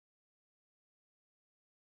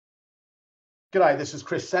G'day, this is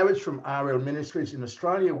Chris Savage from RL Ministries in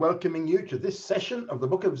Australia, welcoming you to this session of the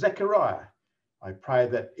book of Zechariah. I pray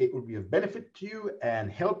that it will be of benefit to you and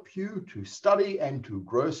help you to study and to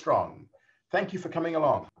grow strong. Thank you for coming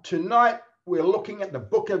along. Tonight, we're looking at the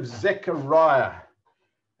book of Zechariah.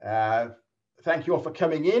 Thank you all for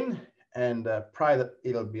coming in and pray that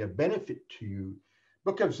it'll be a benefit to you.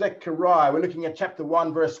 Book of Zechariah, we're looking at chapter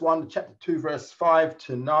 1, verse 1 to chapter 2, verse 5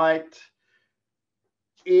 tonight.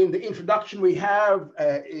 In the introduction we have,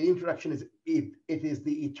 the introduction is, it is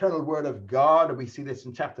the eternal word of God. We see this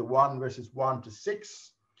in chapter 1, verses 1 to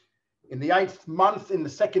 6. In the 8th month, in the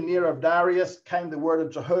 2nd year of Darius, came the word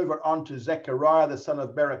of Jehovah unto Zechariah, the son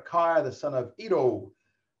of Berechiah, the son of Iddo,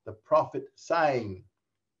 the prophet, saying,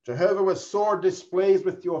 Jehovah was sore displeased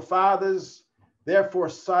with your fathers, therefore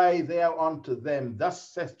say thou unto them, Thus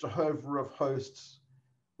saith Jehovah of hosts,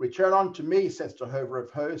 Return unto me, saith Jehovah of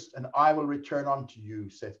hosts, and I will return unto you,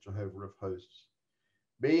 saith Jehovah of hosts.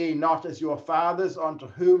 Be ye not as your fathers, unto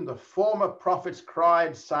whom the former prophets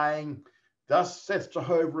cried, saying, Thus saith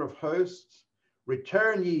Jehovah of hosts,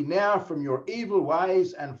 Return ye now from your evil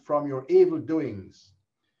ways and from your evil doings.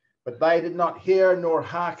 But they did not hear nor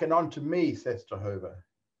hearken unto me, saith Jehovah.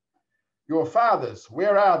 Your fathers,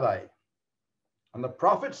 where are they? And the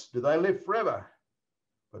prophets, do they live forever?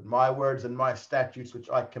 But my words and my statutes, which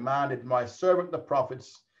I commanded my servant the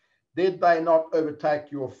prophets, did they not overtake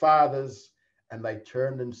your fathers? And they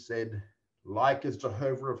turned and said, Like as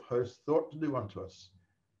Jehovah of hosts thought to do unto us,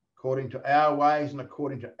 according to our ways and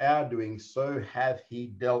according to our doings, so hath he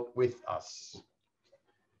dealt with us.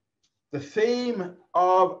 The theme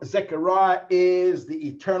of Zechariah is the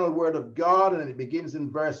eternal word of God, and it begins in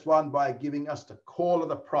verse 1 by giving us the call of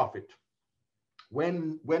the prophet.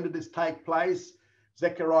 When did this take place?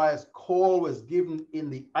 Zechariah's call was given in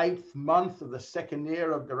the 8th month of the 2nd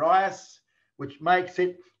year of Darius, which makes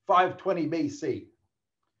it 520 BC.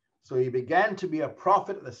 So he began to be a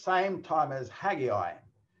prophet at the same time as Haggai.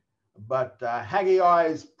 But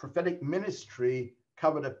Haggai's prophetic ministry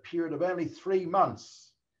covered a period of only 3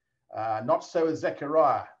 months. Not so with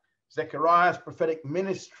Zechariah. Zechariah's prophetic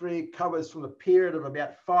ministry covers from the period of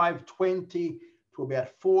about 520 to about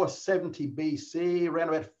 470 BC, around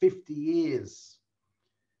about 50 years.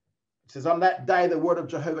 It says, on that day, the word of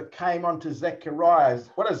Jehovah came unto Zechariah.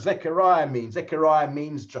 What does Zechariah mean? Zechariah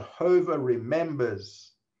means Jehovah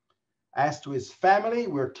remembers. As to his family,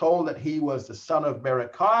 we're told that he was the son of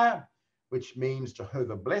Berechiah, which means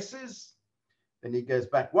Jehovah blesses. Then he goes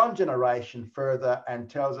back one generation further and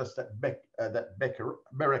tells us that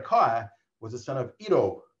Berechiah was the son of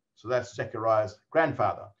Iddo. So that's Zechariah's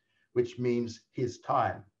grandfather, which means his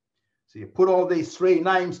time. So you put all these 3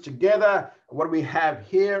 names together. What we have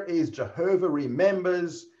here is Jehovah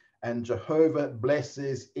remembers and Jehovah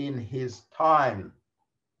blesses in his time.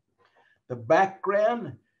 The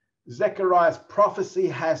background, Zechariah's prophecy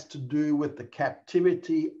has to do with the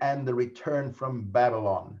captivity and the return from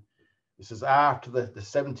Babylon. This is after the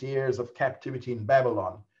 70 years of captivity in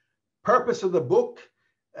Babylon. Purpose of the book,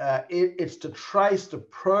 it's to trace the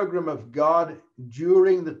program of God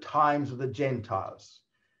during the times of the Gentiles.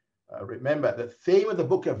 Remember, the theme of the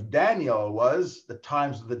book of Daniel was the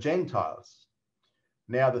times of the Gentiles.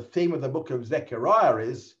 Now, the theme of the book of Zechariah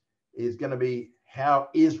is going to be how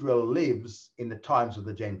Israel lives in the times of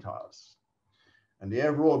the Gentiles. And the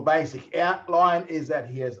overall basic outline is that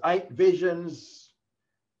he has 8 visions,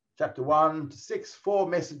 chapter 1 to 6, 4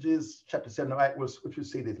 messages, chapter 7 to 8, which we'll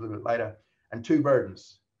see this a little bit later, and 2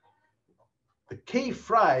 burdens. The key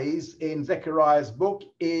phrase in Zechariah's book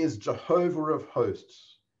is Jehovah of hosts.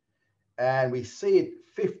 And we see it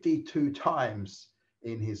 52 times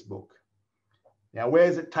in his book. Now, where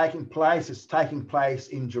is it taking place? It's taking place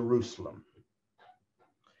in Jerusalem.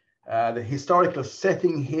 The historical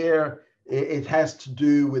setting here, it has to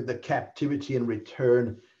do with the captivity and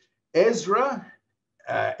return. Ezra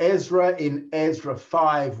in Ezra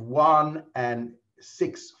 5:1 and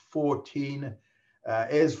 6:14,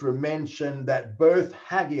 Ezra mentioned that both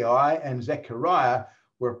Haggai and Zechariah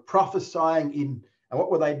were prophesying in. And what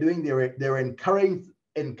were they doing? They were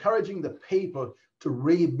encouraging the people to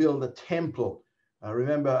rebuild the temple.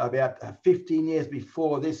 Remember, about 15 years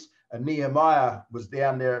before this, Nehemiah was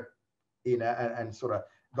down there, and sort of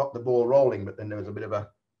got the ball rolling, but then there was a bit of a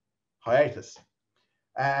hiatus.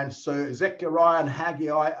 And so Zechariah and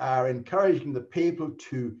Haggai are encouraging the people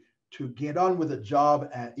to get on with the job,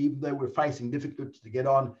 even though we're facing difficulties, to get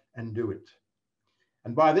on and do it.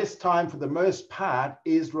 And by this time, for the most part,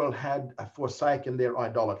 Israel had forsaken their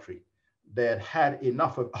idolatry. They had had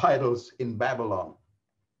enough of idols in Babylon.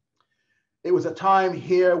 It was a time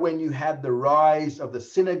here when you had the rise of the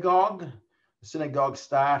synagogue, The synagogue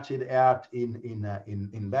started out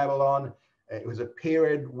in Babylon. It was a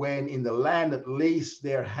period when in the land at least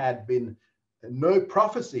there had been no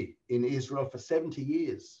prophecy in Israel for 70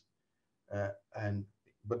 years.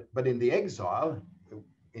 But in the exile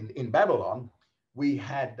in Babylon, we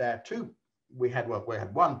had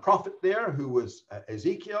one prophet there who was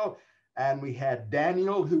Ezekiel, and we had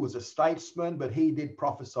Daniel, who was a statesman, but he did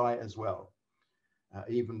prophesy as well,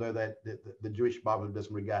 even though the Jewish Bible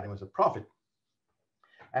doesn't regard him as a prophet.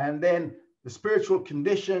 And then the spiritual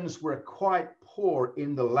conditions were quite poor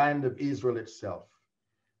in the land of Israel itself,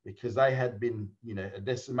 because they had been,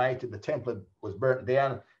 decimated. The temple was burnt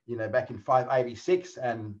down, back in 586,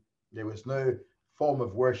 and there was no form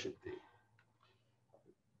of worship there.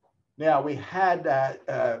 Now we had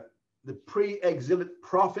the pre-exilic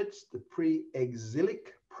prophets,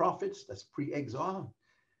 that's pre-exile,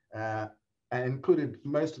 and included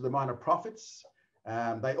most of the minor prophets.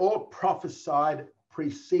 They all prophesied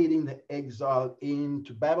preceding the exile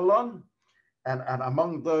into Babylon. And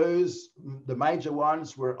among those, the major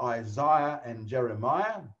ones were Isaiah and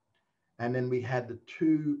Jeremiah. And then we had the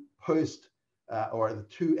two the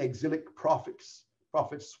two exilic prophets,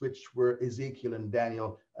 which were Ezekiel and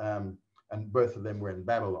Daniel, and both of them were in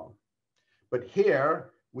Babylon. But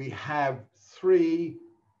here we have three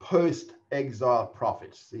post-exile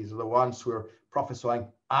prophets. These are the ones who are prophesying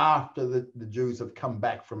after the Jews have come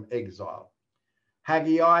back from exile.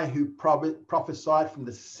 Haggai, who prophesied from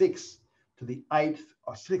the 6th to the 8th,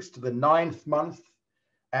 or 6th to the 9th month,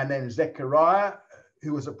 and then Zechariah,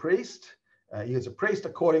 who was a priest. He was a priest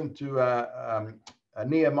according to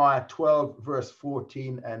Nehemiah 12, verse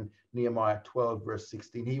 14, and Nehemiah 12, verse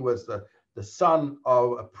 16. He was the son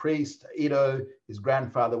of a priest, Iddo. His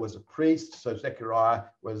grandfather was a priest, so Zechariah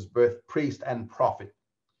was both priest and prophet.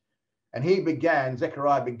 And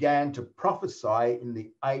Zechariah began to prophesy in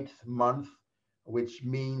the 8th month, which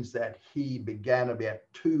means that he began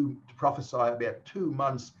to prophesy about 2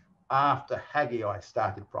 months after Haggai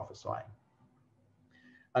started prophesying.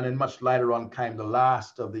 And then much later on came the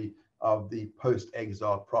last of the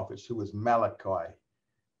post-exile prophets, who was Malachi.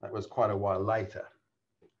 That was quite a while later.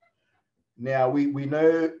 Now we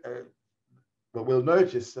know, but we'll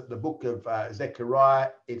notice that the book of Zechariah,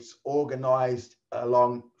 it's organized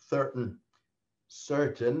along certain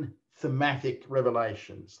thematic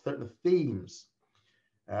revelations, certain themes.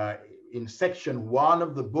 In section 1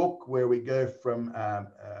 of the book, where we go from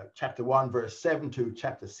chapter 1, verse 7 to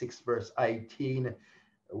chapter 6, verse 18,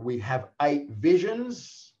 we have 8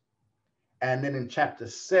 visions. And then in chapter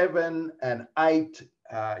 7 and 8,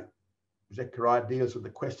 Zechariah deals with the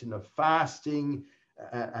question of fasting,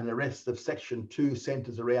 and the rest of section 2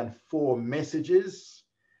 centers around 4 messages.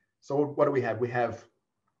 So what do we have? We have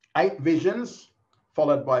 8 visions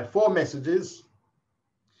followed by 4 messages.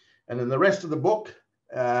 And then the rest of the book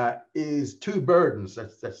is 2 burdens.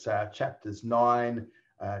 That's chapters 9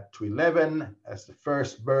 to 11 as the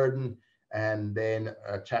first burden, and then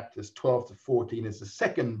chapters 12 to 14 is the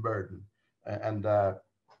second burden. And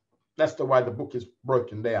that's the way the book is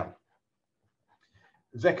broken down.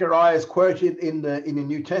 Zechariah is quoted in the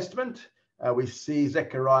New Testament. We see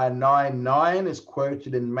Zechariah 9:9 is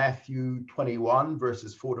quoted in Matthew 21,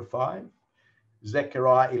 verses 4 to 5.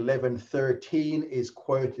 Zechariah 11:13 is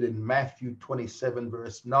quoted in Matthew 27,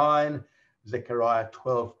 verse 9. Zechariah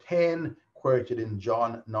 12:10 quoted in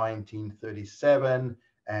John 19:37.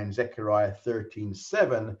 And Zechariah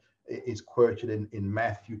 13:7 is quoted in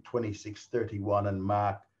Matthew 26:31 and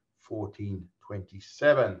Mark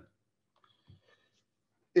 14:27.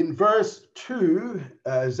 In verse 2,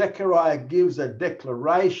 Zechariah gives a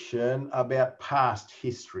declaration about past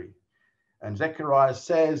history. And Zechariah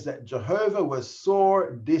says that Jehovah was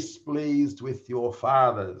sore displeased with your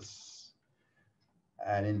fathers.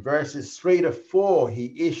 And in verses 3 to 4,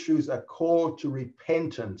 he issues a call to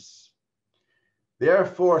repentance.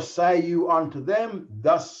 Therefore say you unto them,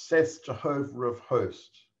 thus saith Jehovah of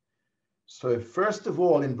hosts. So first of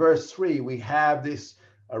all, in verse 3, we have this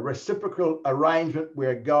a reciprocal arrangement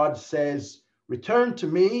where God says, return to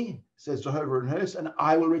me, says Jehovah of hosts, and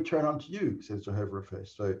I will return unto you, says Jehovah of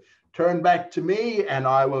hosts. So turn back to me and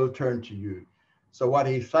I will turn to you. So what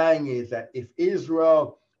he's saying is that if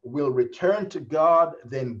Israel will return to God,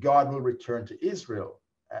 then God will return to Israel.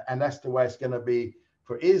 And that's the way it's going to be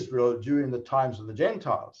for Israel during the times of the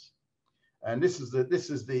Gentiles. And this is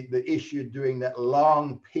the issue during that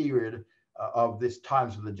long period of this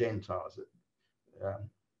times of the Gentiles.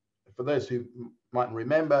 For those who might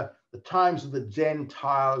remember, the times of the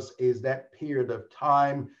Gentiles is that period of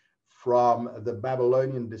time from the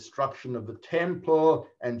Babylonian destruction of the temple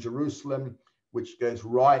and Jerusalem, which goes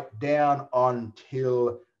right down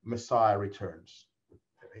until Messiah returns,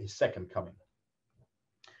 his second coming.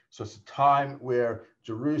 So it's a time where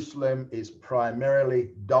Jerusalem is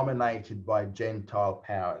primarily dominated by Gentile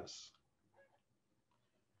powers.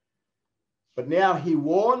 But now he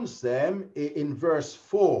warns them in verse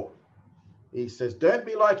 4. He says, don't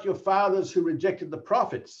be like your fathers who rejected the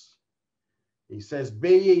prophets. He says,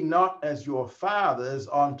 be ye not as your fathers,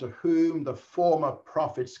 unto whom the former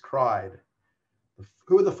prophets cried.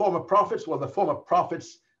 Who are the former prophets? Well, the former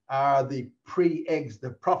prophets are the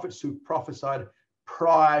prophets who prophesied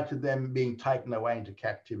prior to them being taken away into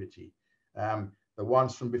captivity, the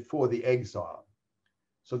ones from before the exile.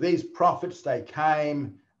 So these prophets, they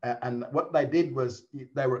came, and what they did was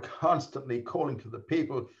they were constantly calling to the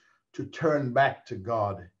people to turn back to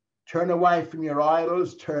God. Turn away from your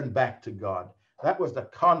idols, turn back to God. That was the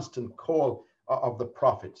constant call of the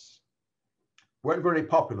prophets. Weren't very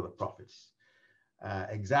popular, the prophets.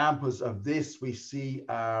 Examples of this we see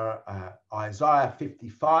are Isaiah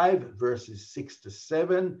 55, verses 6 to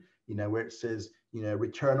 7, where it says,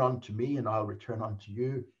 return unto me and I'll return unto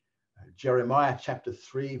you. Jeremiah chapter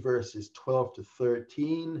 3, verses 12 to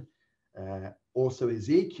 13. Also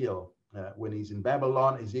Ezekiel, when he's in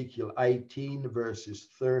Babylon, Ezekiel 18, verses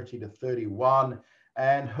 30 to 31.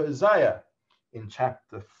 And Hosea in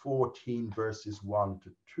chapter 14, verses 1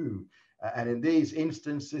 to 2. And in these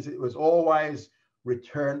instances, it was always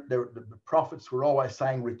return. The prophets were always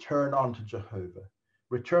saying, return unto Jehovah.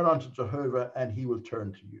 Return unto Jehovah, and he will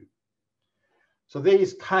turn to you. So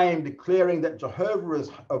these came declaring that Jehovah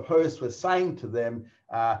of hosts was saying to them,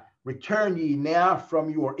 return ye now from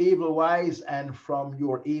your evil ways and from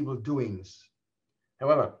your evil doings.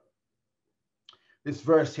 However, this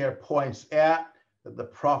verse here points out that the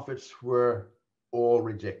prophets were all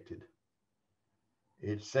rejected.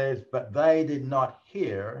 It says, but they did not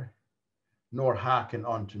hear nor hearken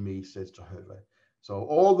unto me, says Jehovah. So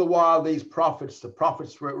all the while these prophets, the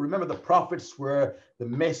prophets were the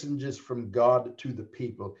messengers from God to the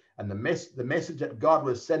people. And the message that God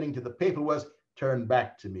was sending to the people was, turn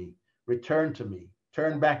back to me, return to me,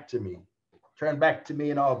 turn back to me, turn back to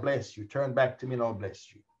me and I'll bless you, turn back to me and I'll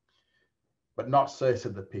bless you. But not so,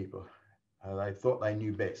 said the people. They thought they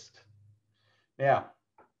knew best. Now,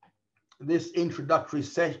 this introductory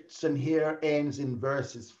section here ends in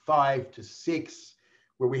verses 5 to 6,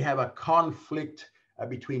 where we have a conflict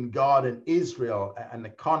between God and Israel. And the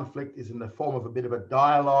conflict is in the form of a bit of a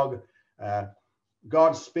dialogue.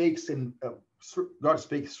 God speaks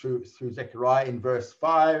through Zechariah in verse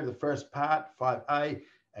 5, the first part, 5a,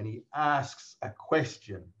 and he asks a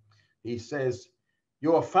question. He says,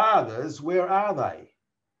 your fathers, where are they?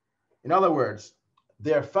 In other words,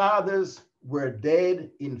 their fathers were dead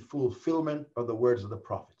in fulfillment of the words of the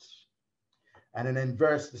prophets. And then in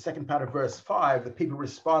the second part of verse 5, the people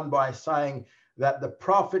respond by saying that the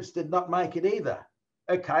prophets did not make it either.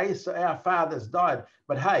 Okay, so our fathers died.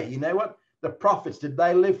 But hey, you know what? The prophets, did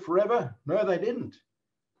they live forever? No, they didn't.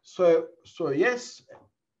 So yes,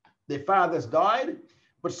 their fathers died,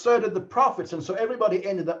 but so did the prophets. And so everybody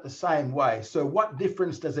ended up the same way. So what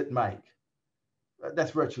difference does it make?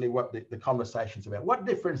 That's virtually what the conversation's about. What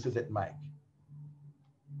difference does it make?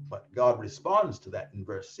 But God responds to that in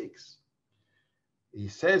verse 6. He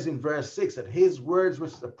says in verse 6 that his words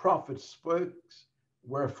which the prophets spoke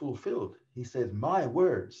were fulfilled. He says, my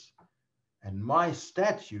words and my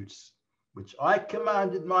statutes, which I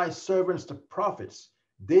commanded my servants the prophets,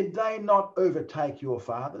 did they not overtake your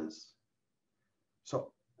fathers?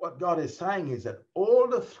 So what God is saying is that all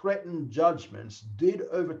the threatened judgments did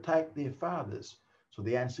overtake their fathers. So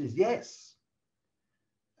the answer is yes.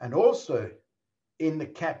 And also in the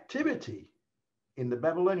captivity, in the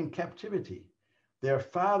Babylonian captivity, their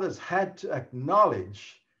fathers had to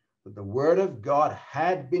acknowledge that the word of God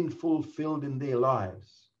had been fulfilled in their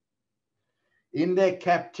lives. In their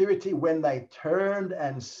captivity, when they turned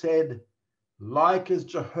and said, like as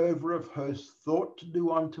Jehovah of hosts thought to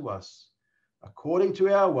do unto us, according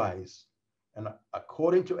to our ways and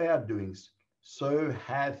according to our doings, so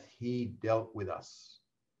hath he dealt with us.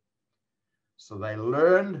 So they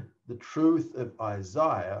learned the truth of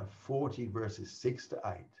Isaiah 40 verses 6 to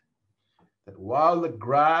 8, that while the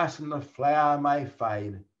grass and the flower may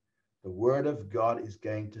fade, the word of God is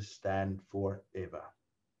going to stand forever.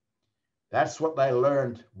 That's what they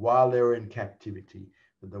learned while they were in captivity,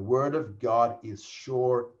 that the word of God is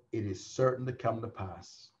sure, it is certain to come to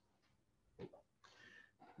pass.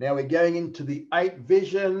 Now we're going into the 8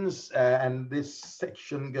 visions, and this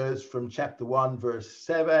section goes from chapter 1, verse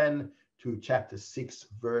 7 to chapter 6,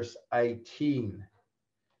 verse 18.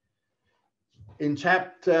 In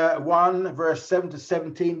chapter 1, verse 7 to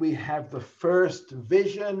 17, we have the first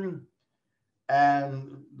vision,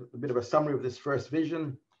 And a bit of a summary of this first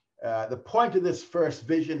vision. The point of this first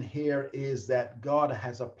vision here is that God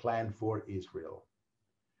has a plan for Israel.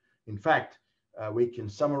 In fact, we can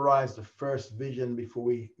summarize the first vision before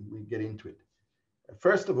we get into it.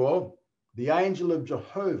 First of all, the angel of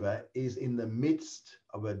Jehovah is in the midst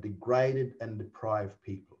of a degraded and deprived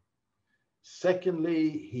people.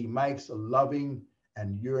 Secondly, he makes a loving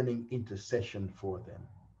and yearning intercession for them.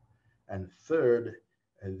 And third,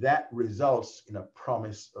 that results in a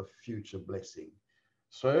promise of future blessing.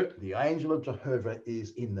 So the angel of Jehovah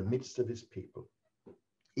is in the midst of his people,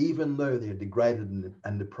 even though they're degraded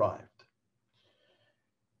and deprived.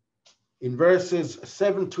 In verses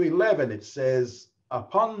 7 to 11, it says,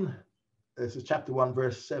 this is chapter 1,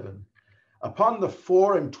 verse 7, upon the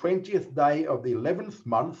 24th day of the 11th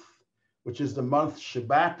month, which is the month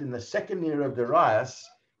Shebat in the second year of Darius,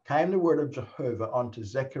 came the word of Jehovah unto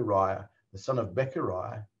Zechariah, the son of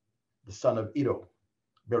Berechiah, the son of Iddo,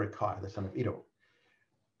 Berechiah, the son of Iddo.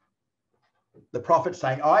 The prophet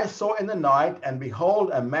saying, I saw in the night, and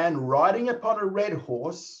behold, a man riding upon a red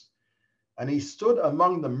horse, and he stood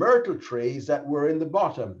among the myrtle trees that were in the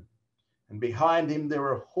bottom. And behind him there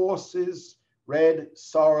were horses, red,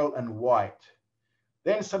 sorrel, and white.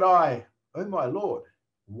 Then said I, O my Lord,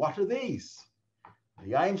 what are these?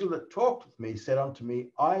 The angel that talked with me said unto me,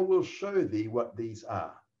 I will show thee what these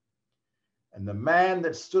are. And the man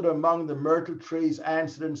that stood among the myrtle trees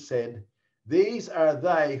answered and said, these are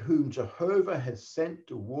they whom Jehovah has sent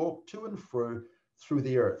to walk to and fro through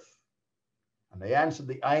the earth. And they answered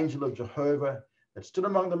the angel of Jehovah that stood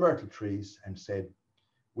among the myrtle trees and said,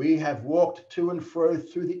 we have walked to and fro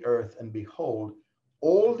through the earth, and behold,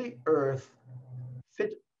 all the earth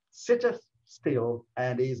sitteth still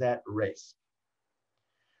and is at rest.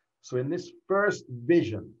 So in this first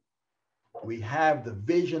vision, we have the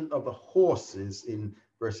vision of the horses in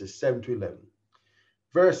verses 7 to 11.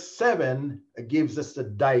 Verse 7 gives us the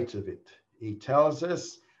date of it. He tells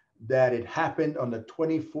us that it happened on the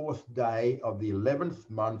 24th day of the 11th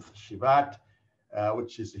month, Shevat,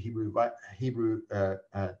 which is the Hebrew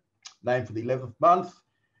name for the 11th month.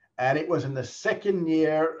 And it was in the second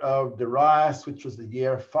year of Darius, which was the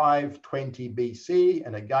year 520 BC.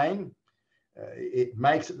 And again, it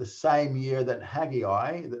makes it the same year that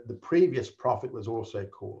Haggai, the previous prophet, was also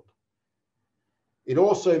called. It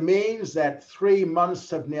also means that 3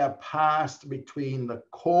 months have now passed between the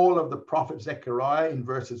call of the prophet Zechariah in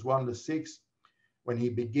verses 1 to 6, when he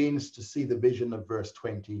begins to see the vision of verse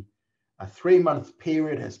 20. A 3-month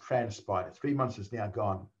period has transpired. 3 months is now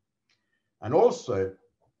gone. And also,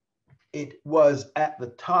 it was at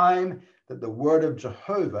the time that the word of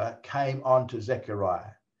Jehovah came onto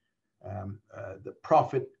Zechariah. The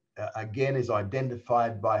prophet, again, is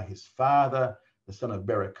identified by his father, the son of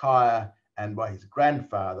Berechiah, and by his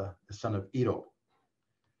grandfather, the son of Iddo.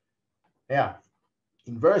 Now,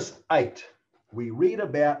 in verse 8, we read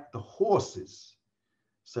about the horses.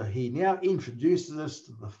 So he now introduces us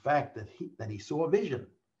to the fact that he saw a vision.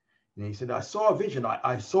 And he said, I saw a vision.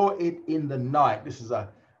 I saw it in the night. This is a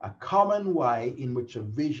common way in which a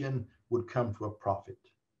vision would come to a prophet.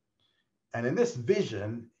 And in this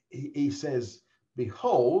vision, he says,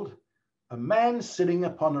 behold, a man sitting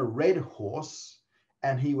upon a red horse,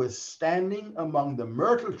 and he was standing among the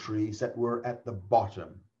myrtle trees that were at the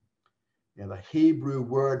bottom. You know, the Hebrew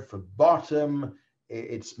word for bottom,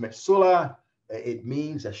 it's metzulah. It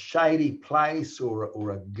means a shady place or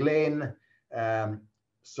a glen.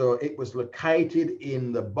 So it was located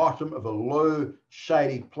in the bottom of a low,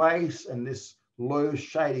 shady place. And this low,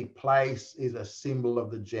 shady place is a symbol of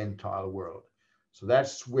the Gentile world. So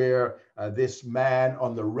that's where this man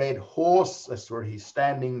on the red horse, that's where he's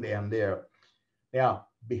standing down there. Now,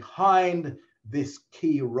 behind this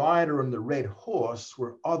key rider on the red horse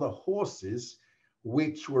were other horses,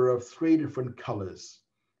 which were of 3 different colors.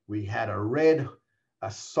 We had a red,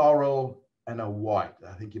 a sorrel, and a white.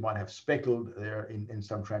 I think you might have speckled there in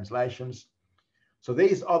some translations. So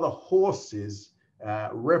these other horses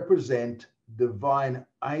represent divine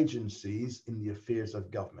agencies in the affairs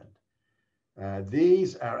of government.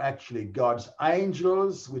 These are actually God's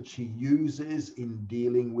angels, which he uses in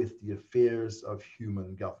dealing with the affairs of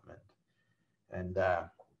human government. And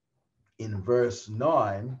in verse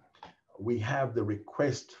 9, we have the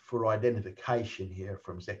request for identification here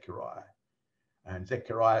from Zechariah. And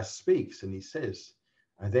Zechariah speaks and he says,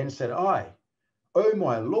 and then said I, O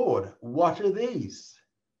my Lord, what are these?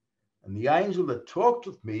 And the angel that talked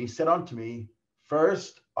with me said unto me,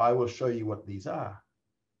 first, I will show you what these are.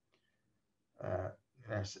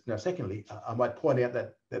 Now, secondly, I might point out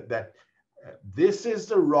that this is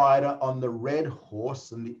the rider on the red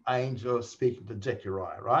horse and the angel speaking to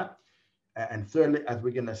Zechariah, right? And thirdly, as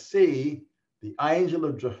we're going to see, the angel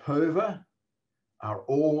of Jehovah are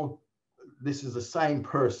all, this is the same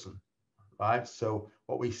person, right? So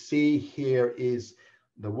what we see here is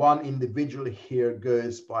the one individual here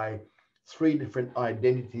goes by three different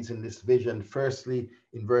identities in this vision. Firstly,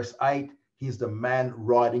 in verse 8, he's the man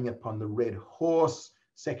riding upon the red horse.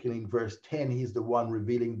 Secondly, in verse 10, he's the one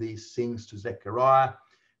revealing these things to Zechariah.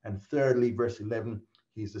 And thirdly, verse 11,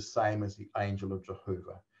 he's the same as the angel of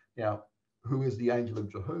Jehovah. Now, who is the angel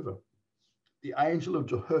of Jehovah? The angel of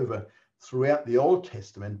Jehovah throughout the Old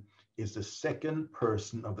Testament is the second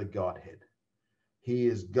person of the Godhead. He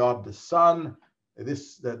is God the Son.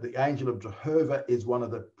 The angel of Jehovah is one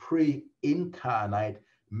of the pre-incarnate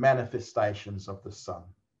manifestations of the Son.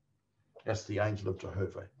 That's the angel of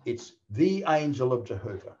Jehovah. It's the angel of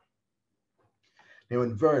Jehovah. Now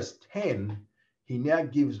in verse 10, he now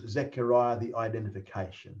gives Zechariah the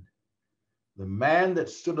identification. The man that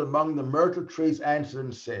stood among the myrtle-trees answered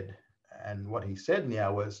and said, and what he said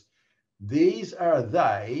now was, these are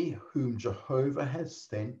they whom Jehovah has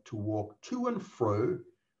sent to walk to and fro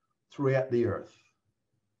throughout the earth.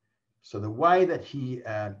 So the way that he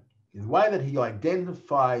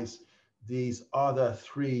identifies these other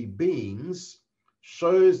three beings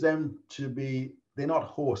shows them to be, they're not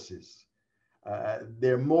horses.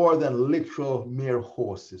 They're more than literal mere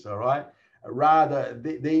horses, all right? Rather,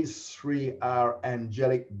 these three are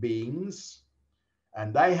angelic beings,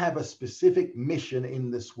 and they have a specific mission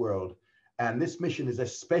in this world. And this mission is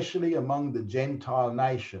especially among the Gentile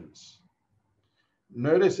nations.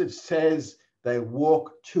 Notice it says they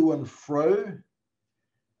walk to and fro.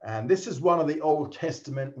 And this is one of the Old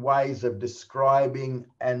Testament ways of describing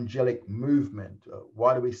angelic movement.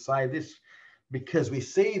 Why do we say this? Because we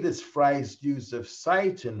see this phrase used of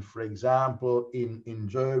Satan, for example, in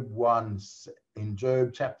Job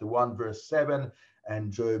chapter 1, verse 7,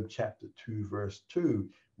 and Job chapter 2, verse 2,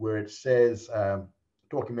 where it says,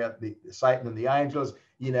 talking about Satan and the angels,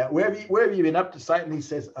 you know, where have you been up to, Satan? He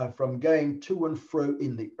says, from going to and fro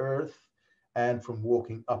in the earth and from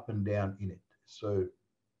walking up and down in it. So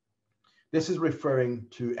this is referring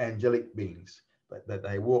to angelic beings, that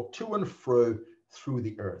they walk to and fro through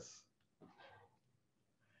the earth.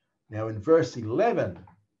 Now in verse 11,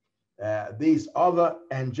 these other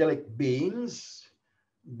angelic beings,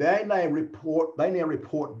 they now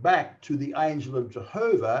report back to the angel of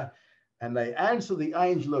Jehovah, and they answer the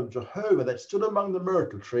angel of Jehovah that stood among the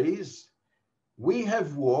myrtle trees, we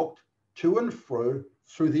have walked to and fro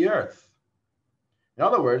through the earth. In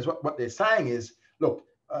other words, what they're saying is, look,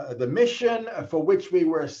 the mission for which we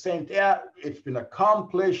were sent out, it's been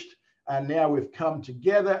accomplished, and now we've come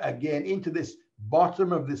together again into this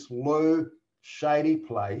bottom of this low, shady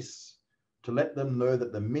place to let them know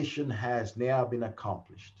that the mission has now been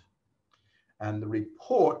accomplished. And the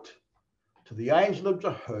report to the angel of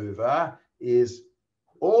Jehovah is,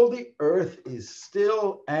 all the earth is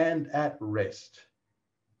still and at rest.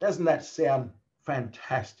 Doesn't that sound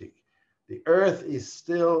fantastic? The earth is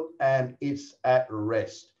still and it's at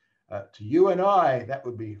rest. To you and I, that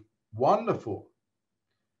would be wonderful.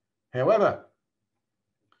 However,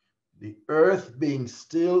 the earth being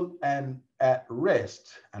still and at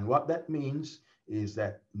rest, and what that means is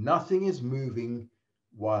that nothing is moving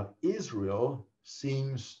while Israel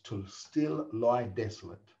seems to still lie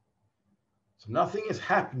desolate. So nothing is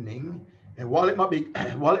happening, and while it might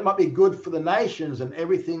be good for the nations and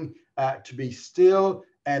everything to be still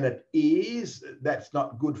and at ease, that's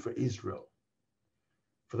not good for Israel.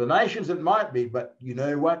 For the nations it might be, but you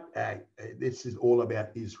know what? This is all about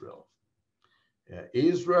Israel.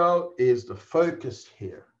 Israel is the focus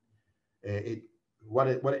here. What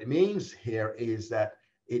it means here is that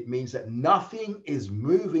it means that nothing is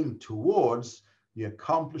moving towards the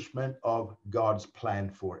accomplishment of God's plan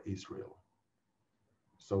for Israel.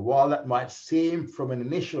 So while that might seem from an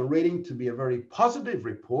initial reading to be a very positive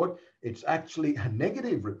report, it's actually a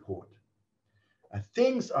negative report.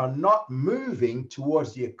 Things are not moving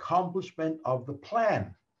towards the accomplishment of the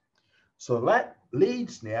plan. So that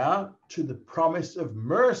leads now to the promise of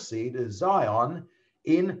mercy to Zion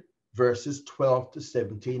in verses 12 to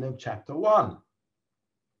 17 of chapter 1.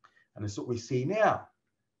 And this is what we see now.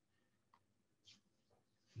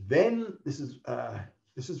 Then, this is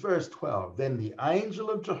verse 12. Then the angel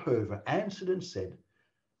of Jehovah answered and said,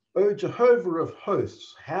 O Jehovah of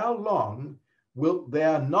hosts, how long wilt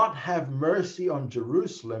thou not have mercy on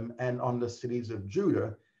Jerusalem and on the cities of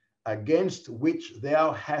Judah, against which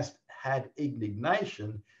thou hast had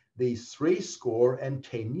indignation these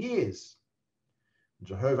 70 years?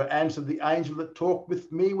 Jehovah answered the angel that talked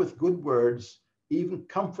with me with good words, even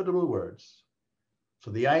comfortable words. So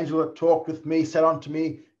the angel that talked with me said unto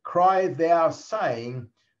me, cry thou, saying,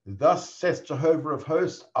 Thus says Jehovah of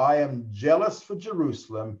hosts, I am jealous for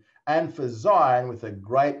Jerusalem and for Zion with a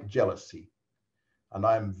great jealousy. And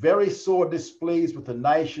I am very sore displeased with the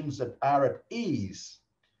nations that are at ease.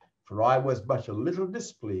 For I was but a little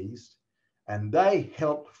displeased, and they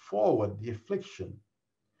helped forward the affliction.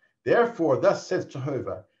 Therefore, thus says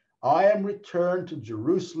Jehovah, I am returned to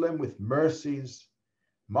Jerusalem with mercies.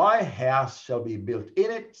 My house shall be built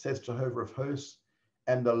in it, says Jehovah of hosts,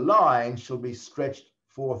 and the line shall be stretched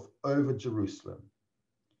forth over Jerusalem.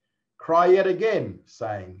 Cry yet again,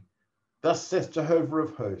 saying, Thus says Jehovah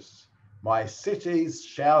of hosts, my cities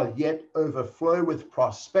shall yet overflow with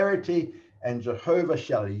prosperity, and Jehovah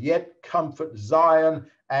shall yet comfort Zion,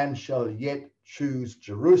 and shall yet choose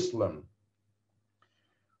Jerusalem.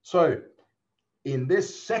 So, in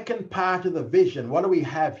this second part of the vision, what do we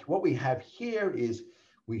have? What we have here is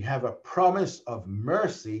we have a promise of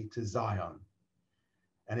mercy to Zion.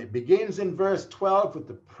 And it begins in verse 12 with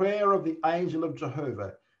the prayer of the angel of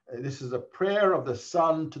Jehovah. This is a prayer of the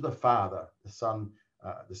Son to the Father, the Son,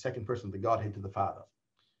 the second person of the Godhead to the Father.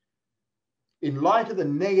 In light of the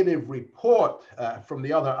negative report from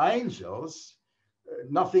the other angels,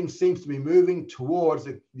 nothing seems to be moving towards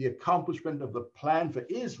the accomplishment of the plan for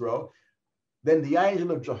Israel. Then the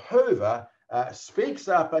angel of Jehovah speaks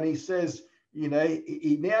up, and he says,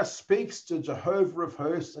 he now speaks to Jehovah of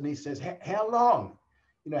hosts, and he says, how long?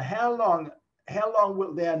 How long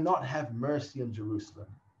will there not have mercy on Jerusalem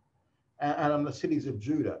and on the cities of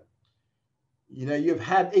Judah? You've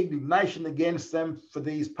had indignation against them for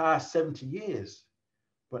these past 70 years,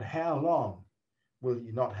 but how long will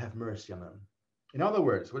you not have mercy on them? In other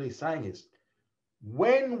words, what he's saying is,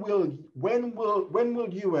 when will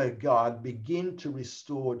you, O God, begin to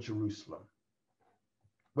restore Jerusalem?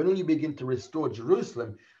 When will you begin to restore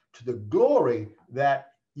Jerusalem to the glory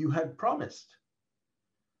that you had promised?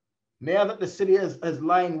 Now that the city has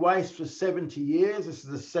lain waste for 70 years, this is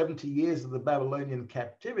the 70 years of the Babylonian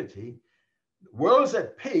captivity, the world's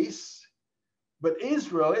at peace, but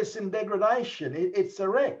Israel is in degradation. It's a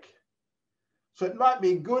wreck. So it might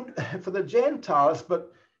be good for the Gentiles,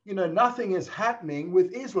 but nothing is happening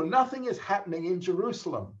with Israel. Nothing is happening in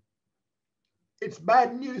Jerusalem. It's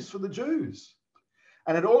bad news for the Jews.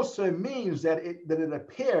 And it also means that it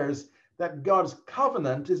appears that God's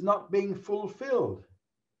covenant is not being fulfilled.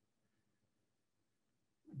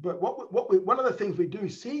 But one of the things we do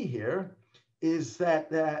see here is that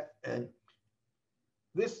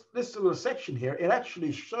this little section here, it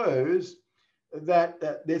actually shows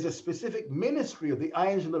that there's a specific ministry of the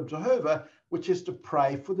angel of Jehovah, which is to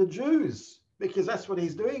pray for the Jews, because that's what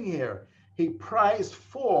he's doing here. He prays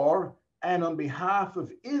for and on behalf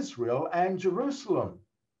of Israel and Jerusalem.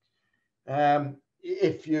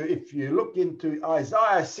 If you look into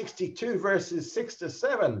Isaiah 62 verses 6 to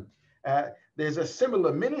 7, there's a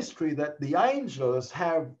similar ministry that the angels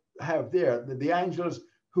have there. The angels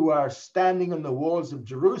who are standing on the walls of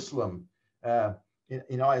Jerusalem.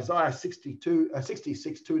 In Isaiah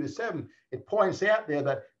 66, 2 to 7, it points out there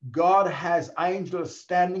that God has angels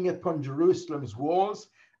standing upon Jerusalem's walls,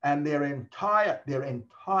 and their entire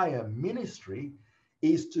ministry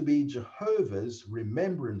is to be Jehovah's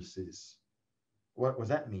remembrances. What does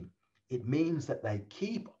that mean? It means that they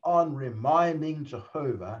keep on reminding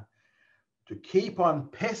Jehovah to keep on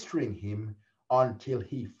pestering him until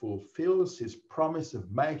he fulfills his promise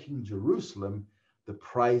of making Jerusalem the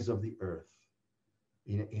praise of the earth.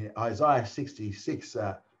 In Isaiah 62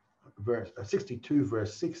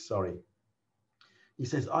 verse 6, he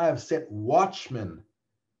says, I have set watchmen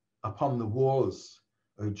upon the walls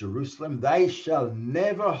of Jerusalem. They shall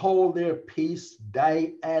never hold their peace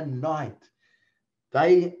day and night.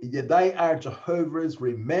 They are Jehovah's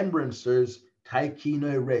remembrancers, take ye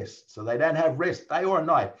no rest. So they don't have rest day or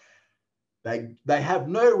night. They have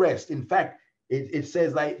no rest. In fact, it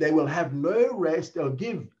says they will have no rest. They'll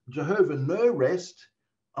give Jehovah no rest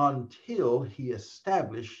until he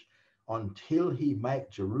make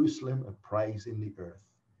Jerusalem a praise in the earth.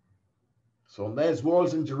 So on those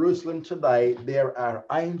walls in Jerusalem today, there are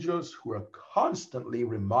angels who are constantly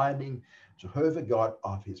reminding Jehovah God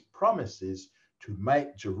of his promises to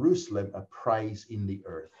make Jerusalem a praise in the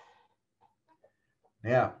earth.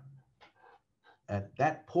 Now, at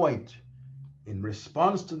that point, in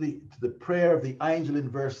response to the prayer of the angel in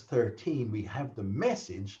verse 13, we have the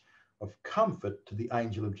message of comfort to the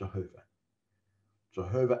angel of Jehovah.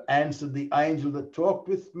 Jehovah answered the angel that talked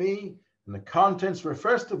with me, and the contents were,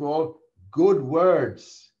 first of all, good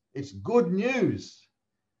words. It's good news.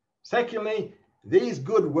 Secondly, these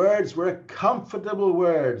good words were comfortable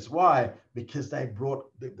words. Why? Because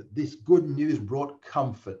this good news brought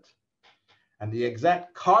comfort. And the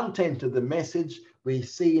exact content of the message we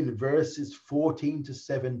see in verses 14 to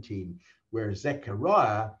 17, where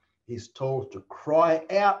Zechariah is told to cry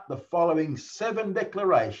out the following 7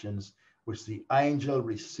 declarations which the angel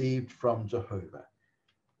received from Jehovah.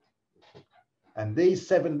 And these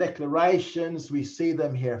 7 declarations, we see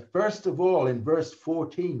them here. First of all, in verse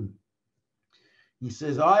 14, he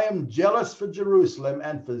says, I am jealous for Jerusalem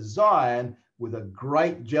and for Zion with a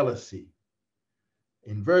great jealousy.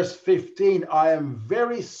 In verse 15, I am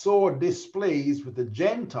very sore displeased with the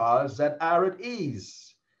Gentiles that are at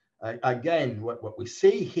ease. Again, what we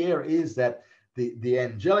see here is that the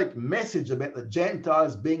angelic message about the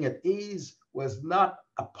Gentiles being at ease was not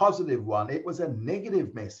a positive one. It was a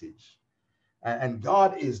negative message. And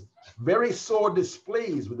God is very sore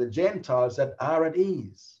displeased with the Gentiles that are at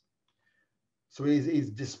ease. So he's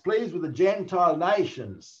displeased with the Gentile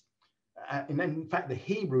nations. And in fact, the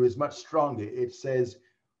Hebrew is much stronger. It says,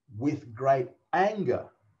 with great anger,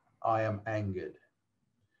 I am angered.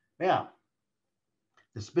 Now,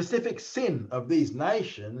 the specific sin of these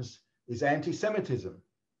nations is anti-Semitism,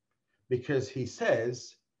 because he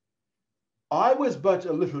says, I was but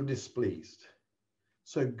a little displeased.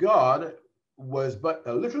 So God was but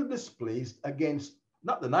a little displeased against,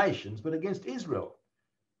 not the nations, but against Israel,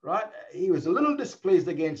 right? He was a little displeased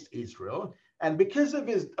against Israel. And because of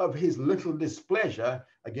his little displeasure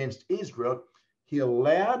against Israel, he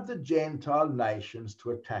allowed the Gentile nations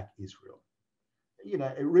to attack Israel. You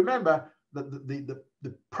know, remember that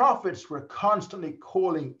the prophets were constantly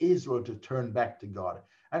calling Israel to turn back to God.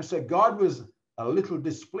 And so God was a little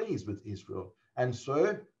displeased with Israel. And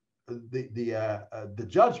so the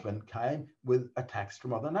judgment came with attacks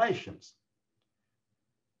from other nations.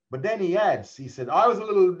 But then he adds, he said, I was a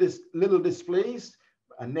little displeased.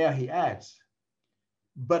 And now he adds,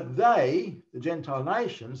 but they, the Gentile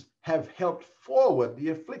nations, have helped forward the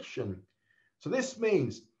affliction. So this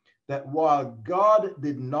means that while God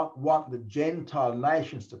did not want the Gentile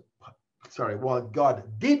nations to, while God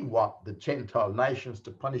did want the Gentile nations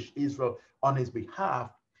to punish Israel on his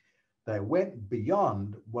behalf, they went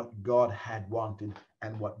beyond what God had wanted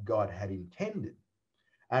and what God had intended.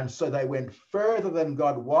 And so they went further than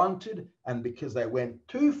God wanted, and because they went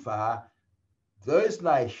too far, those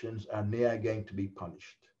nations are now going to be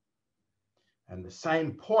punished. And the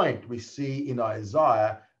same point we see in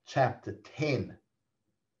Isaiah chapter 10.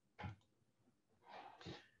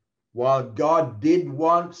 While God did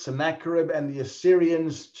want Sennacherib and the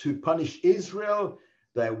Assyrians to punish Israel,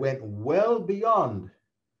 they went well beyond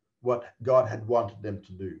what God had wanted them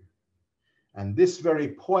to do. And this very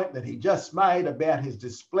point that he just made about his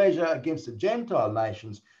displeasure against the Gentile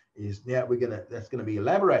nations is now that's going to be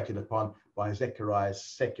elaborated upon by Zechariah's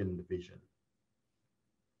second vision.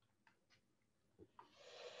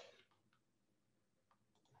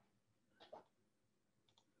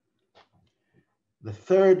 The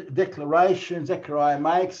third declaration Zechariah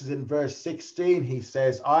makes is in verse 16. He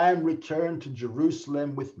says, I am returned to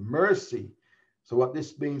Jerusalem with mercy. So what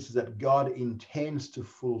this means is that God intends to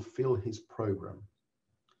fulfill his program.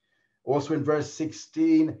 Also in verse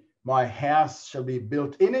 16, my house shall be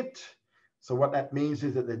built in it. So what that means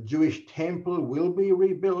is that the Jewish temple will be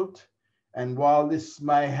rebuilt. And while this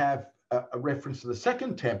may have a reference to the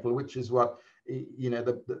second temple, which is what, you know,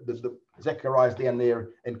 the Zechariah's down there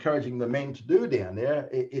encouraging the men to do down there,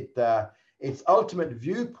 its ultimate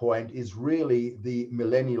viewpoint is really the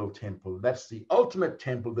millennial temple. That's the ultimate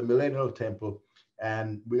temple, the millennial temple.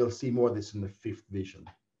 And we'll see more of this in the fifth vision.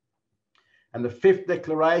 And the fifth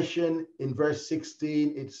declaration in verse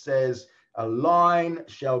 16, it says, a line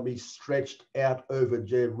shall be stretched out over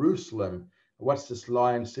Jerusalem. What's this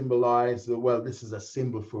line symbolize? Well, this is a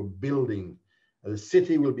symbol for building. The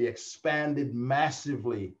city will be expanded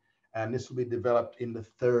massively, and this will be developed in the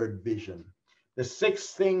third vision. The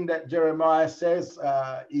sixth thing that Jeremiah says,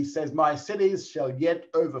 he says, my cities shall yet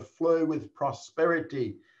overflow with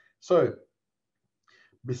prosperity. So,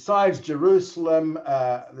 besides Jerusalem,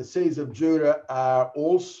 the cities of Judah are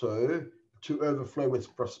also to overflow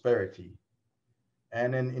with prosperity.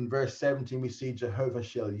 And then in verse 17, we see Jehovah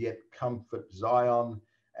shall yet comfort Zion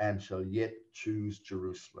and shall yet choose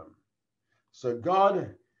Jerusalem. So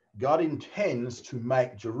God intends to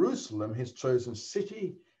make Jerusalem his chosen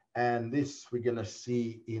city, and this we're going to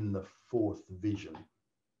see in the fourth vision.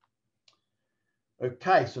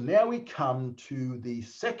 Okay, so now we come to the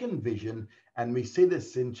second vision, and we see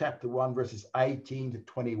this in chapter 1, verses 18 to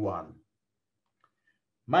 21.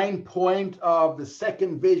 Main point of the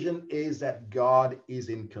second vision is that God is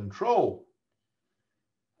in control.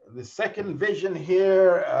 The second vision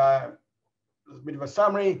here, a bit of a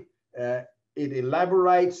summary, it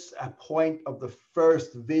elaborates a point of the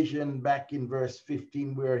first vision back in verse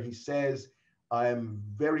 15, where he says, I am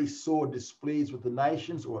very sore displeased with the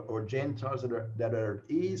nations or Gentiles that are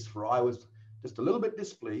at ease, for I was just a little bit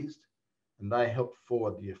displeased, and they helped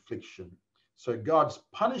forward the affliction. So God's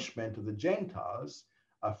punishment of the Gentiles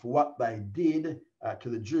for what they did to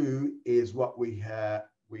the Jew is what we're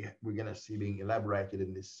going to see being elaborated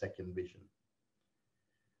in this second vision.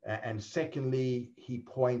 And secondly, he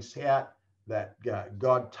points out that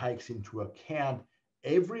God takes into account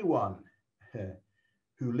everyone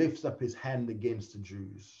who lifts up his hand against the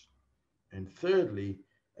Jews. And thirdly,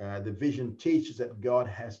 the vision teaches that God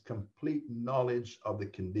has complete knowledge of the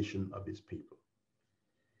condition of his people.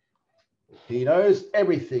 He knows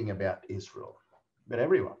everything about Israel, but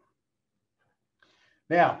everyone.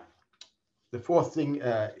 Now, the fourth thing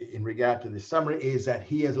in regard to this summary is that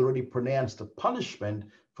he has already pronounced a punishment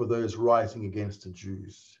for those rising against the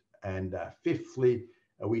Jews. And fifthly,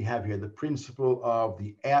 we have here the principle of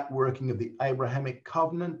the outworking of the Abrahamic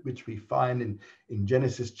covenant, which we find in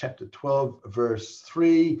Genesis chapter 12, verse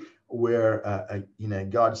 3, where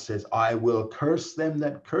God says, I will curse them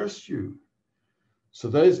that curse you. So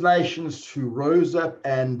those nations who rose up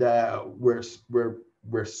and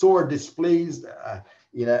were sore displeased,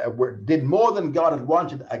 did more than God had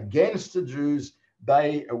wanted against the Jews,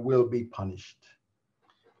 they will be punished.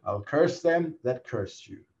 I'll curse them that curse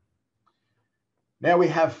you. Now we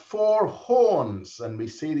have four horns, and we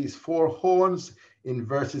see these four horns in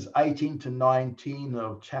verses 18 to 19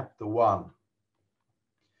 of chapter 1.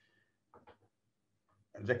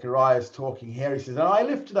 And Zechariah is talking here. He says, and I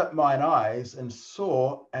lifted up mine eyes and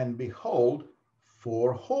saw, and behold,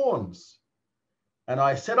 four horns. And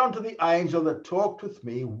I said unto the angel that talked with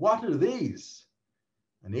me, what are these?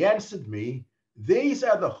 And he answered me, these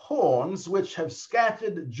are the horns which have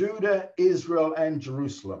scattered Judah, Israel, and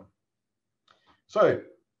Jerusalem. So,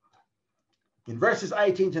 in verses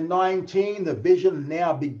 18 to 19, the vision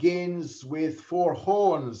now begins with four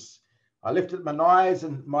horns. I lifted mine eyes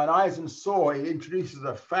and saw. It introduces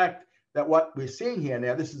the fact that what we're seeing here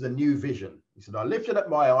now, this is a new vision. He said, I lifted up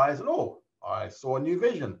my eyes and I saw a new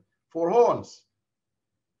vision, four horns.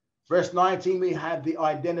 Verse 19, we have the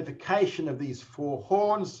identification of these four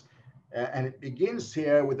horns, and it begins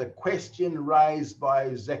here with a question raised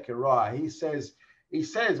by Zechariah. He says,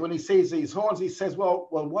 when he sees these horns, he says, well,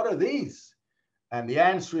 what are these? And the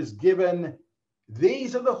answer is given,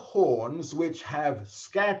 these are the horns which have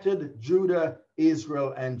scattered Judah,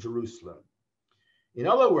 Israel, and Jerusalem. In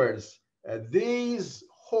other words, these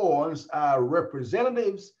horns are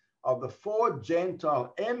representatives of the four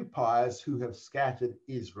Gentile empires who have scattered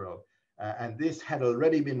Israel. And this had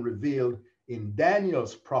already been revealed in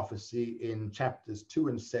Daniel's prophecy in chapters 2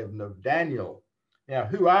 and 7 of Daniel. Now,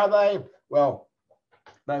 who are they? Well,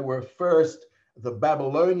 they were first the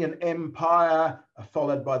Babylonian Empire,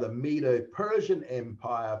 followed by the Medo-Persian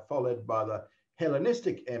Empire, followed by the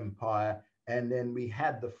Hellenistic Empire, and then we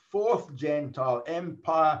had the fourth Gentile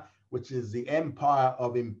Empire, which is the empire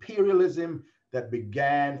of imperialism that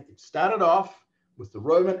began, it started off with the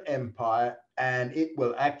Roman Empire, and it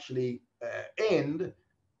will actually end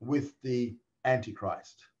with the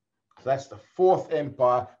Antichrist. So that's the fourth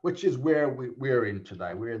empire, which is where we're in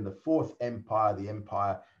today. We're in the fourth empire, the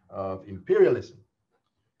empire of imperialism,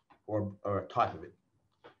 or a type of it.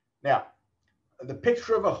 Now, the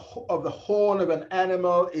picture of the horn of an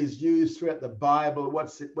animal is used throughout the Bible.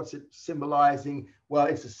 What's it symbolizing? Well,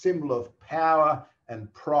 it's a symbol of power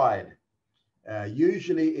and pride.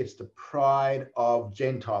 Usually it's the pride of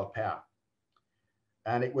Gentile power.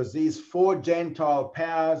 And it was these four Gentile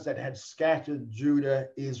powers that had scattered Judah,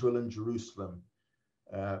 Israel, and Jerusalem.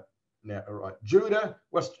 Now, all right, Judah,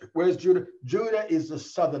 where's Judah? Judah is the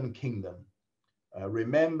southern kingdom.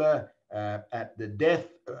 Remember, at the death,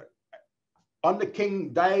 under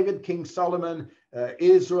King David, King Solomon,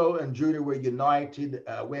 Israel and Judah were united.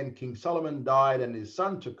 When King Solomon died and his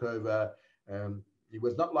son took over, he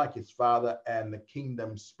was not like his father, and the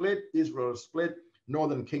kingdom split. Israel split.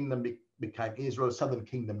 Northern kingdom became Israel. Southern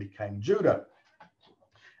kingdom became Judah.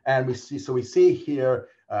 And we see here,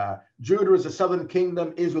 Judah is the southern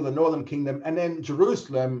kingdom, Israel the northern kingdom, and then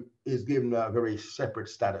Jerusalem is given a very separate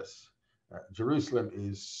status. Jerusalem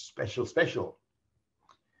is special.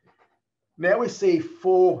 Now we see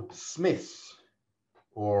four smiths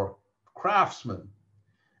or craftsmen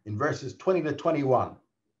in verses 20 to 21.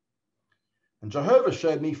 And Jehovah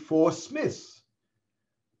showed me four smiths.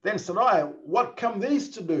 Then said I, what come these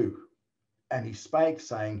to do? And he spake,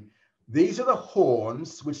 saying, these are the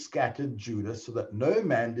horns which scattered Judah, so that no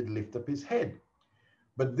man did lift up his head.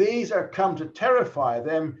 But these are come to terrify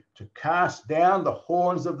them, to cast down the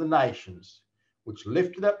horns of the nations, which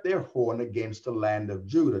lifted up their horn against the land of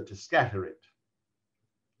Judah, to scatter it.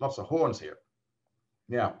 Lots of horns here.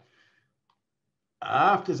 Now,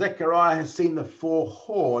 after Zechariah has seen the 4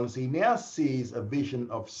 horns, he now sees a vision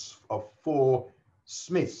of 4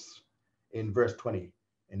 smiths in verse 20.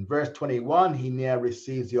 In verse 21, he now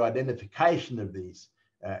receives the identification of these.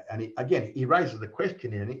 And he raises the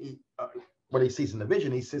question here. And what he sees in the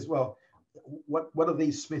vision, he says, well, what do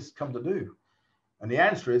these smiths come to do? And the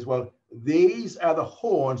answer is, well, these are the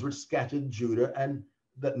horns which scattered Judah, and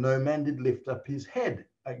that no man did lift up his head.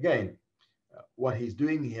 Again, what he's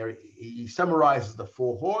doing here, he summarizes the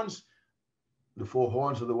 4 horns. The 4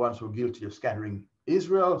 horns are the ones who are guilty of scattering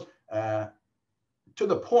Israel, to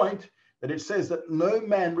the point that it says that no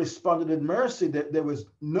man responded in mercy, that there was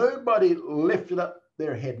nobody lifted up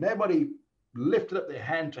their head, nobody lifted up their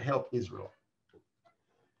hand to help Israel.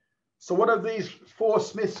 So what have these 4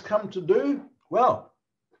 smiths come to do? Well,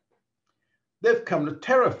 they've come to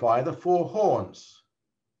terrify the 4 horns.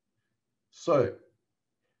 So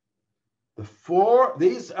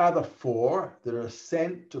these are the 4 that are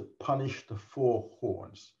sent to punish the 4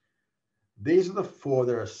 horns. These are the 4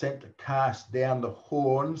 that are sent to cast down the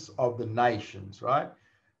horns of the nations, right?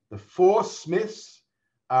 The 4 smiths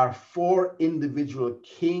are 4 individual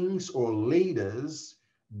kings or leaders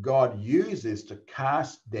God uses to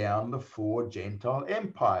cast down the 4 Gentile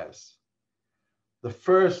empires. The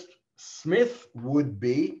first smith would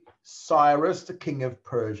be Cyrus, the king of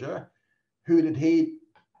Persia. Who did he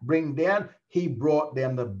bring down? He brought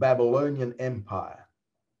down the Babylonian Empire.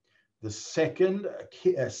 The second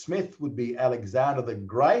smith would be Alexander the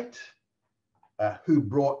Great, who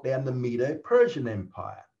brought down the Medo-Persian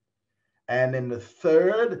Empire. And then the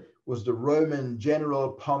third was the Roman general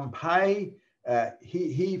Pompey.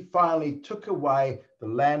 He finally took away the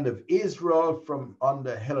land of Israel from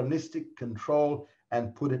under Hellenistic control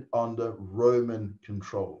and put it under Roman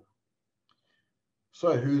control.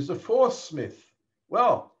 So who's the 4th smith?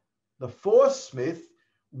 Well, the 4th smith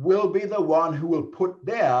will be the one who will put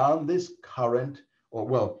down this current,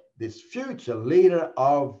 this future leader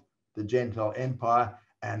of the Gentile empire,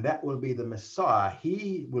 and that will be the Messiah.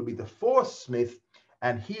 He will be the 4th smith,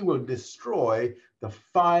 and he will destroy the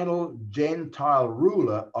final Gentile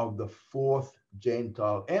ruler of the 4th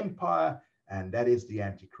Gentile empire, and that is the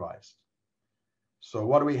Antichrist. So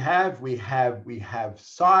what do we have? We have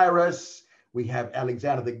Cyrus, we have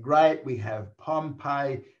Alexander the Great, we have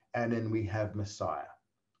Pompey, and then we have Messiah.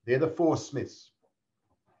 They're the 4 smiths.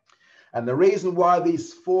 And the reason why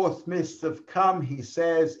these 4 smiths have come, he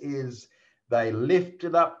says, is they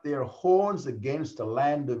lifted up their horns against the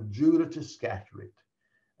land of Judah to scatter it.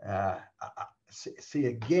 See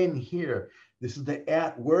again here, this is the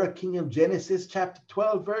outworking of Genesis chapter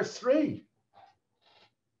 12, verse 3.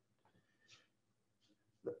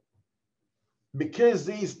 Because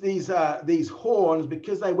these horns,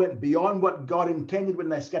 because they went beyond what God intended when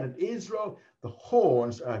they scattered Israel, the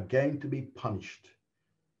horns are going to be punished.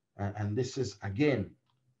 And this is, again,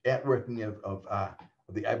 outworking of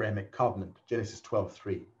the Abrahamic covenant, Genesis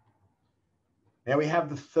 12:3. Now we have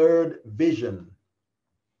the 3rd vision.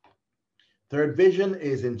 3rd vision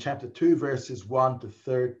is in chapter 2, verses 1 to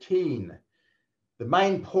 13. The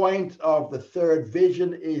main point of the 3rd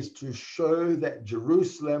vision is to show that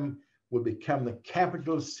Jerusalem will become the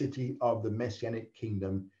capital city of the Messianic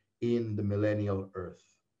kingdom in the millennial earth.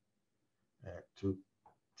 To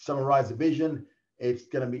summarize the vision,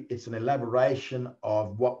 it's an elaboration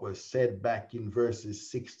of what was said back in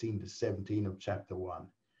verses 16 to 17 of chapter 1.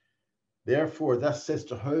 Therefore, thus says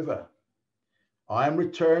Jehovah, I am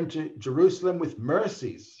returned to Jerusalem with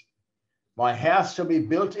mercies. My house shall be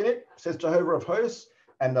built in it, says Jehovah of hosts,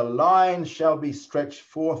 and the line shall be stretched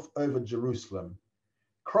forth over Jerusalem.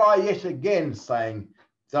 Cry yet again, saying,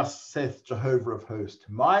 thus saith Jehovah of hosts,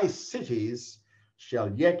 my cities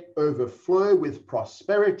shall yet overflow with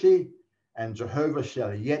prosperity, and Jehovah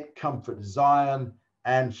shall yet comfort Zion,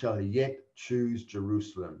 and shall yet choose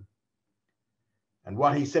Jerusalem. And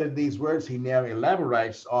what he said in these words, he now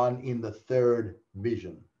elaborates on in the 3rd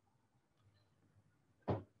vision.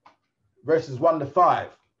 Verses 1 to 5,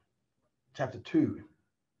 chapter 2.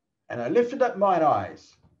 And I lifted up mine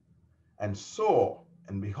eyes, and saw,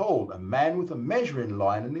 and behold, a man with a measuring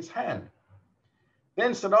line in his hand.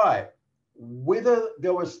 Then said I, whither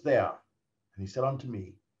goest thou? And he said unto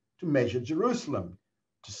me, to measure Jerusalem,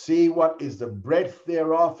 to see what is the breadth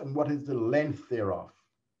thereof, and what is the length thereof.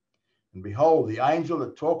 And behold, the angel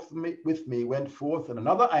that talked with me went forth, and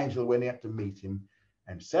another angel went out to meet him,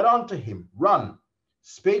 and said unto him, run,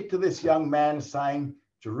 speak to this young man, saying,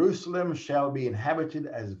 Jerusalem shall be inhabited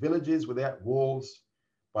as villages without walls,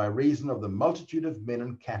 by reason of the multitude of men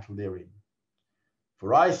and cattle therein.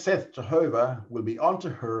 For I, saith Jehovah, will be unto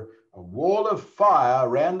her a wall of fire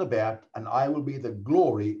round about, and I will be the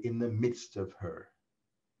glory in the midst of her.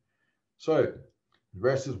 So,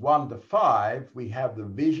 verses 1 to 5, we have the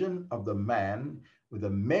vision of the man with a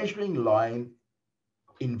measuring line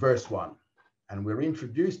in verse 1. And we're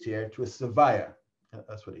introduced here to a surveyor.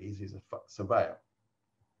 That's what he is, he's a surveyor.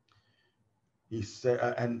 He said,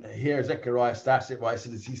 and here Zechariah starts it by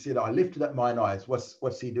he said, I lifted up mine eyes.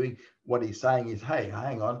 What's he doing? What he's saying is, hey,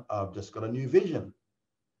 hang on, I've just got a new vision.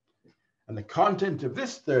 And the content of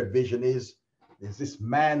this third vision is, there's this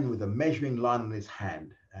man with a measuring line in his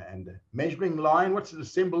hand. And the measuring line, what's it a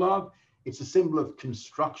symbol of? It's a symbol of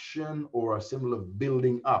construction or a symbol of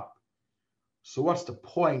building up. So what's the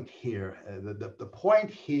point here? The point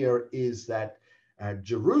here is that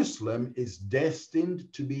Jerusalem is destined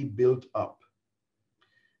to be built up.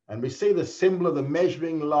 And we see the symbol of the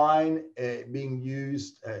measuring line being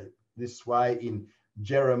used this way in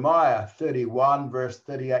Jeremiah 31, verse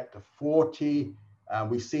 38 to 40.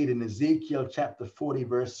 We see it in Ezekiel chapter 40,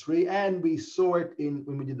 verse 3. And we saw it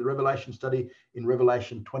when we did the Revelation study in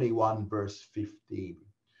Revelation 21, verse 15.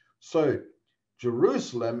 So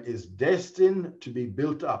Jerusalem is destined to be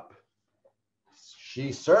built up.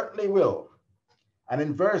 She certainly will. And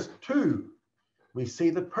in verse 2, we see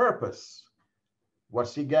the purpose.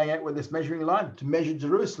 What's he going at with this measuring line? To measure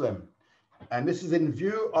Jerusalem. And this is in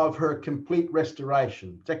view of her complete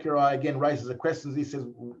restoration. Zechariah again raises a question. He says,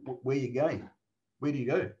 where are you going? Where do you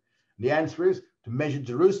go? And the answer is to measure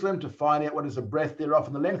Jerusalem, to find out what is the breadth thereof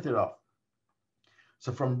and the length thereof.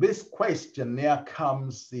 So from this question now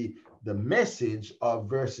comes the message of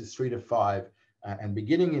verses 3 to 5. And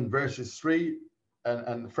beginning in verses 3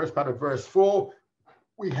 and the first part of verse 4,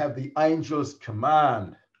 we have the angel's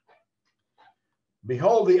command.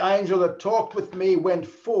 Behold, the angel that talked with me went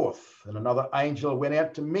forth, and another angel went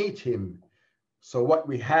out to meet him. So what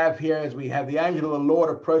we have here is we have the angel of the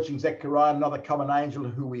Lord approaching Zechariah. Another common angel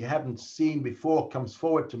who we haven't seen before comes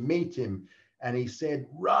forward to meet him. And he said,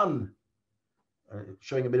 run,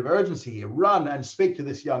 showing a bit of urgency here, run and speak to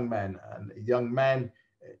this young man. And the young man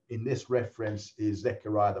in this reference is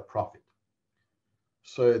Zechariah the prophet.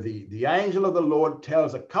 So the angel of the Lord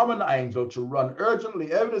tells a common angel to run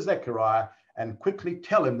urgently over to Zechariah and quickly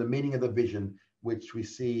tell him the meaning of the vision, which we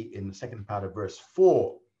see in the second part of verse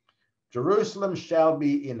 4. Jerusalem shall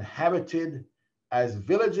be inhabited as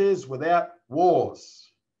villages without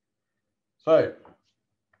walls. So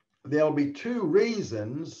there'll be two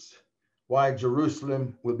reasons why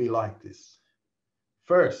Jerusalem will be like this.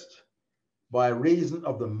 First, by reason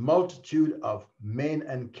of the multitude of men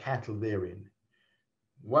and cattle therein.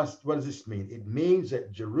 What does this mean? It means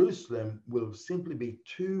that Jerusalem will simply be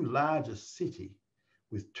too large a city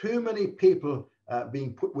with too many people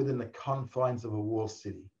being put within the confines of a walled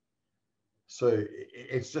city. So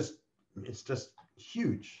it's just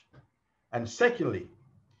huge. And secondly,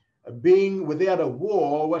 being without a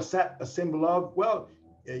wall, what's that a symbol of? Well,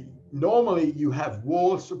 normally you have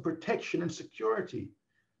walls for protection and security.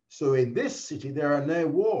 So in this city, there are no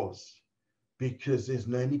walls because there's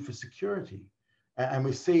no need for security. And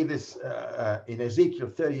we see this in Ezekiel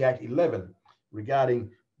 38:11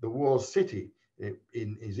 regarding the walled city.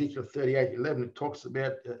 In Ezekiel 38:11, it talks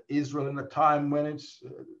about Israel in a time when it's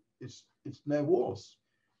no walls.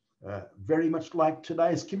 Very much like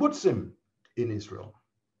today's kibbutzim in Israel.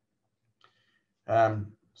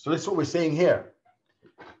 So that's what we're seeing here.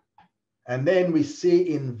 And then we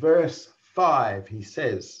see in verse 5, he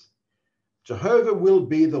says, Jehovah will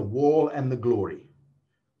be the wall and the glory.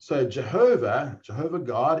 So Jehovah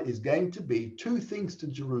God, is going to be two things to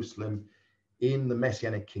Jerusalem in the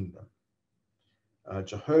Messianic kingdom.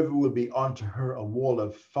 Jehovah will be unto her a wall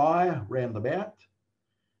of fire round about.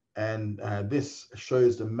 And this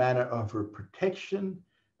shows the manner of her protection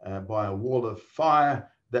by a wall of fire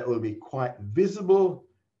that will be quite visible,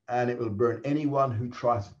 and it will burn anyone who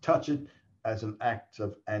tries to touch it as an act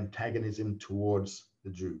of antagonism towards the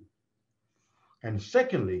Jew. And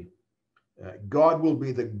secondly, God will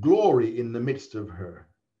be the glory in the midst of her.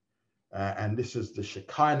 And this is the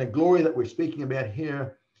Shekinah glory that we're speaking about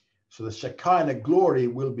here. So the Shekinah glory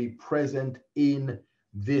will be present in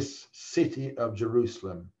this city of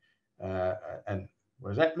Jerusalem. And what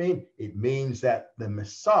does that mean? It means that the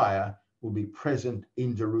Messiah will be present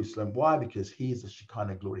in Jerusalem. Why? Because he is the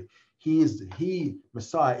Shekinah glory.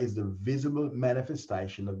 Messiah is the visible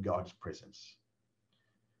manifestation of God's presence.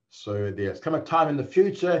 So there's come a time in the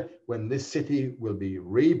future when this city will be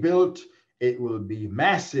rebuilt. It will be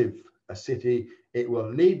massive, a city. It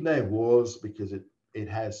will need no walls because it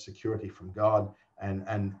has security from God,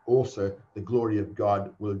 and also the glory of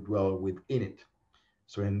God will dwell within it.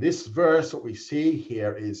 So in this verse, what we see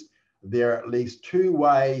here is there are at least two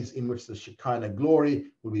ways in which the Shekinah glory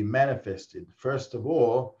will be manifested. First of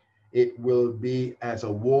all, it will be as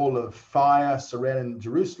a wall of fire surrounding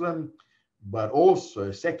Jerusalem, but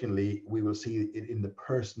also, secondly, we will see it in the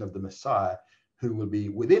person of the Messiah, who will be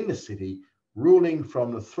within the city, ruling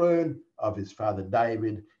from the throne of his father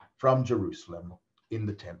David from Jerusalem in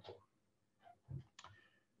the temple.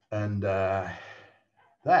 And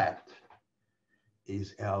that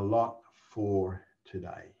is our lot for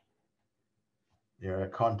today. There are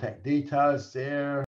contact details there.